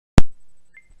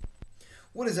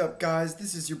What is up, guys?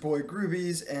 This is your boy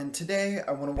Groovies, and today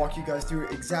I want to walk you guys through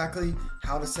exactly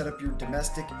how to set up your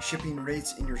domestic shipping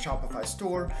rates in your Shopify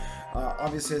store.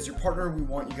 Obviously, as your partner, we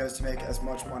want you guys to make as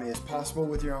much money as possible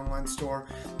with your online store,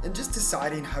 and just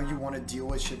deciding how you want to deal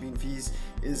with shipping fees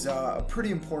is a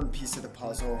pretty important piece of the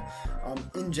puzzle.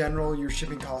 In general, your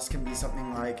shipping costs can be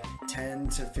something like 10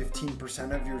 to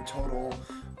 15% of your total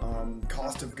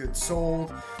cost of goods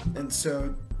sold, and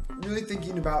so really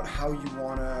thinking about how you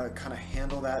want to kind of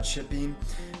handle that shipping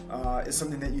is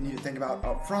something that you need to think about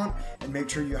up front, and make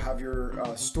sure you have your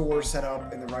store set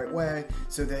up in the right way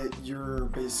so that you're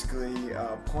basically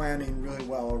planning really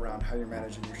well around how you're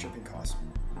managing your shipping costs.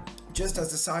 Just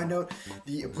as a side note,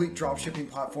 the Apliiq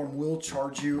dropshipping platform will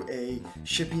charge you a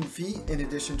shipping fee in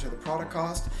addition to the product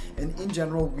cost. And in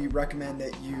general, we recommend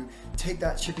that you take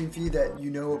that shipping fee that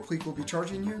you know Apliiq will be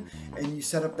charging you, and you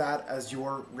set up that as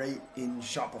your rate in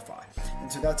Shopify. And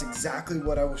so that's exactly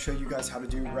what I will show you guys how to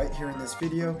do right here in this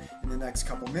video in the next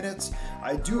couple minutes.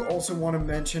 I do also want to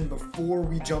mention before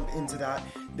we jump into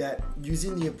that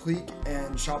using the Apliiq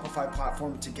and Shopify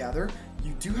platform together,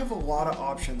 you do have a lot of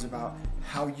options about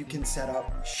how you can set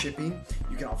up shipping.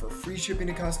 You can offer free shipping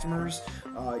to customers.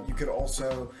 You could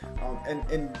also,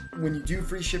 and when you do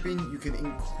free shipping, you can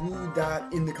include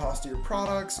that in the cost of your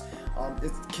products.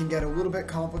 It can get a little bit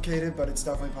complicated, but it's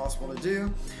definitely possible to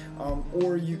do.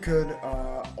 Or you could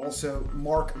also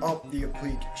mark up the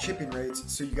Apliiq shipping rates,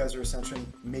 so you guys are essentially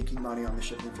making money on the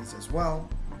shipping fees as well.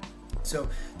 So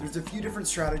there's a few different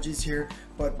strategies here,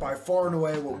 but by far and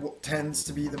away what tends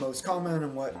to be the most common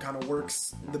and what kind of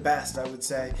works the best, I would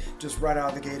say, just right out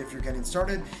of the gate if you're getting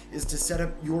started, is to set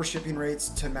up your shipping rates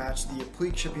to match the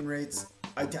Apliiq shipping rates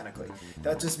identically.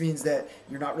 That just means that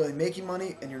you're not really making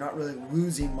money and you're not really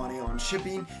losing money on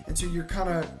shipping, and so you're kind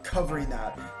of covering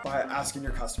that by asking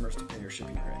your customers to pay your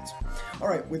shipping rates. All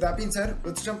right, with that being said,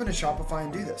 let's jump into Shopify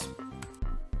and do this.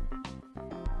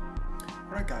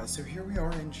 Alright guys, so here we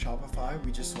are in Shopify.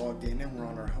 We just logged in and we're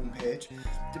on our home page.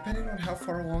 Depending on how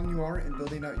far along you are in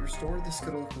building out your store, this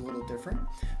could look a little different,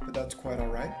 but that's quite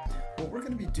alright. What we're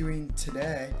going to be doing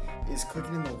today is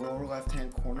clicking in the lower left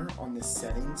hand corner on the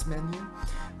settings menu.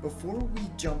 Before we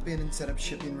jump in and set up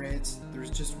shipping rates,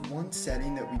 there's just one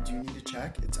setting that we do need to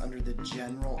check. It's under the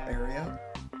general area.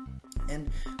 And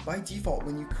by default,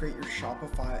 when you create your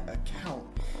Shopify account,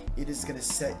 it is going to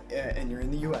set, and you're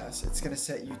in the US, it's going to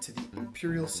set you to the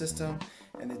imperial system,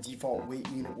 and the default weight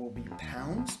unit will be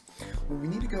pounds. Well, we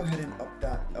need to go ahead and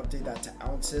update that to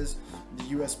ounces. The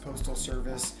US Postal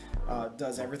Service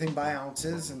does everything by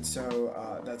ounces, and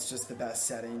so that's just the best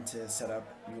setting to set up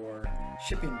your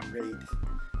shipping rate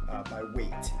by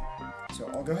weight. So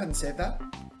I'll go ahead and save that.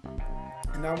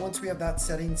 And now once we have that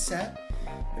setting set,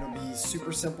 it'll be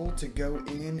super simple to go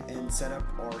in and set up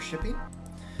our shipping.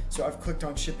 So I've clicked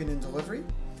on shipping and delivery,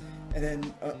 and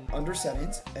then under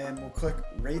settings, and we'll click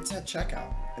rates at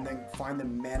checkout, and then find the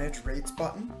manage rates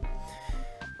button.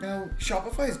 Now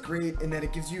Shopify is great in that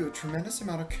it gives you a tremendous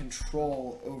amount of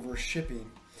control over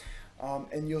shipping.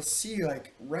 And you'll see,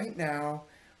 like right now,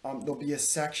 there'll be a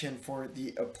section for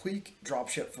the Apliiq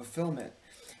dropship fulfillment.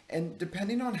 And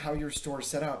depending on how your store is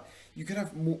set up, you could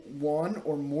have one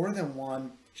or more than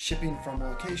one shipping from a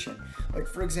location. Like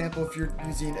for example, if you're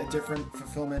using a different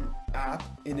fulfillment app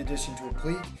in addition to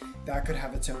Apliiq, that could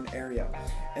have its own area.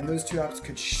 And those two apps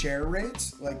could share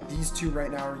rates, like these two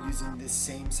right now are using the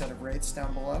same set of rates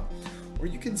down below. Or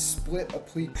you can split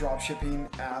Apliiq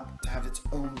dropshipping app to have its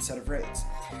own set of rates.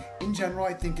 In general,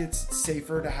 I think it's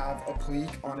safer to have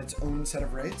Apliiq on its own set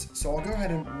of rates. So I'll go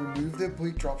ahead and remove the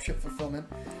Apliiq dropship fulfillment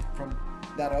from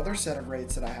that other set of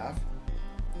rates that I have.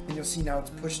 And you'll see now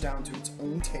it's pushed down to its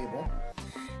own table,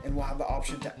 and we'll have the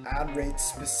option to add rates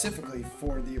specifically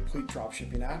for the Apliiq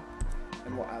dropshipping app,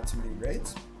 and we'll add some new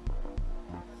rates.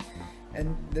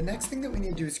 And the next thing that we need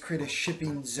to do is create a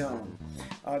shipping zone.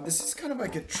 This is kind of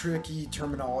like a tricky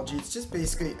terminology. It's just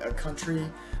basically a country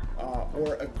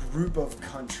or a group of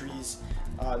countries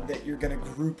that you're going to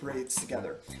group rates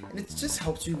together. And it just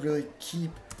helps you really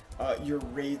keep your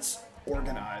rates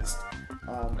organized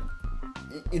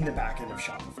in the back end of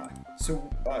Shopify. So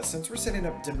since we're setting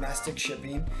up domestic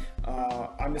shipping,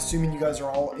 I'm assuming you guys are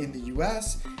all in the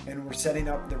US, and we're setting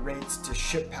up the rates to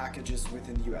ship packages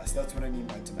within the US. That's what I mean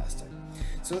by domestic.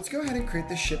 So let's go ahead and create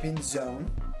the shipping zone.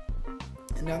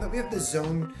 And now that we have the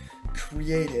zone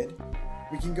created,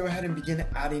 we can go ahead and begin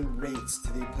adding rates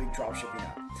to the Apliiq dropshipping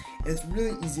app. And it's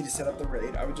really easy to set up the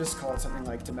rate. I would just call it something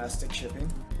like domestic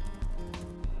shipping.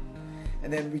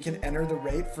 And then we can enter the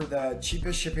rate for the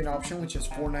cheapest shipping option, which is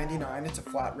 $4.99. It's a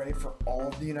flat rate for all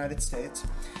of the United States.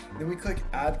 And then we click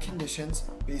add conditions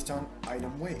based on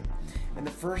item weight. And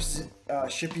the first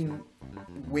shipping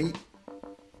weight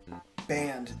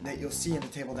band that you'll see in the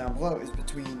table down below is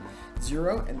between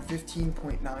 0 and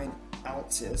 15.9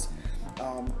 ounces.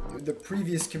 The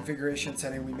previous configuration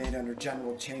setting we made under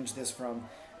general changed this from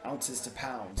ounces to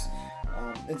pounds.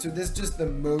 And so this is just the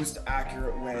most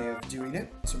accurate way of doing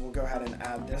it. So we'll go ahead and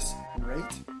add this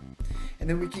rate. And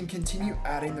then we can continue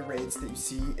adding the rates that you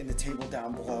see in the table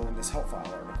down below in this help file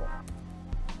article.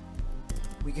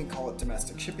 We can call it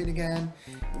domestic shipping again.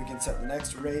 We can set the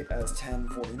next rate as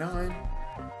 $10.49.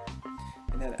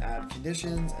 And then add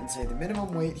conditions and say the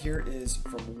minimum weight here is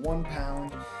from 1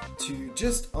 pound to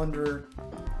just under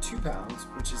 2 pounds,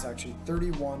 which is actually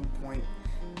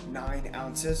 31.9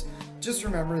 ounces. Just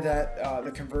remember that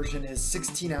the conversion is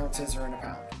 16 ounces or in a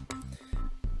pound.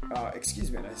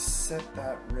 Excuse me, and I set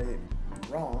that rate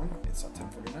wrong. It's not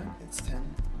 10.49, it's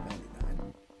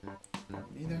 10.99.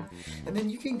 Either. And then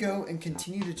you can go and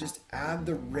continue to just add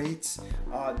the rates,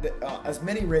 as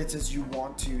many rates as you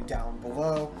want to down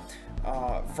below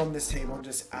from this table, and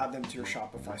just add them to your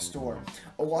Shopify store.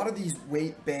 A lot of these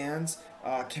weight bands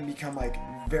can become like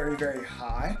very, very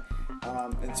high.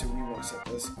 And so we want to set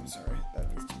this, I'm sorry,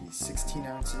 that needs to be 16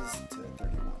 ounces to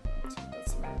 31. So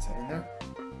that's the right setting there.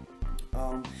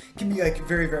 Can be like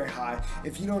very, very high.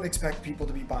 If you don't expect people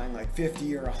to be buying like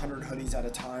 50 or 100 hoodies at a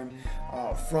time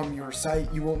from your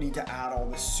site, you won't need to add all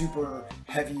the super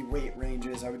heavy weight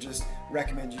ranges. I would just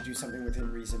recommend you do something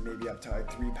within reason, maybe up to like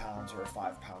 3 pounds or a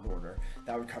 5 pound order.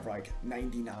 That would cover like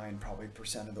 99% probably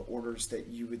of the orders that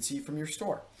you would see from your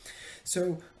store.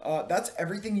 So that's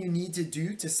everything you need to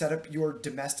do to set up your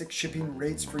domestic shipping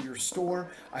rates for your store.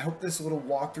 I hope this little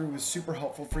walkthrough was super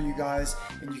helpful for you guys,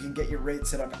 and you can get your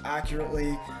rates set up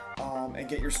accurately and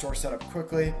get your store set up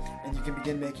quickly, and you can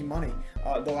begin making money.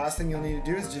 The last thing you'll need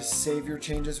to do is just save your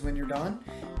changes when you're done,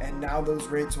 and now those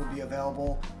rates will be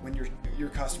available when your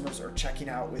customers are checking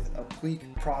out with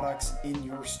Apliiq products in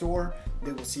your store.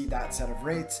 They will see that set of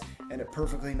rates, and it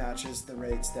perfectly matches the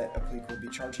rates that Apliiq will be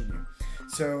charging you.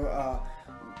 So,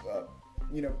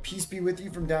 peace be with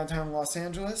you from downtown Los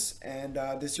Angeles, and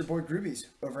this is your boy Groovies,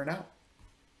 over and out.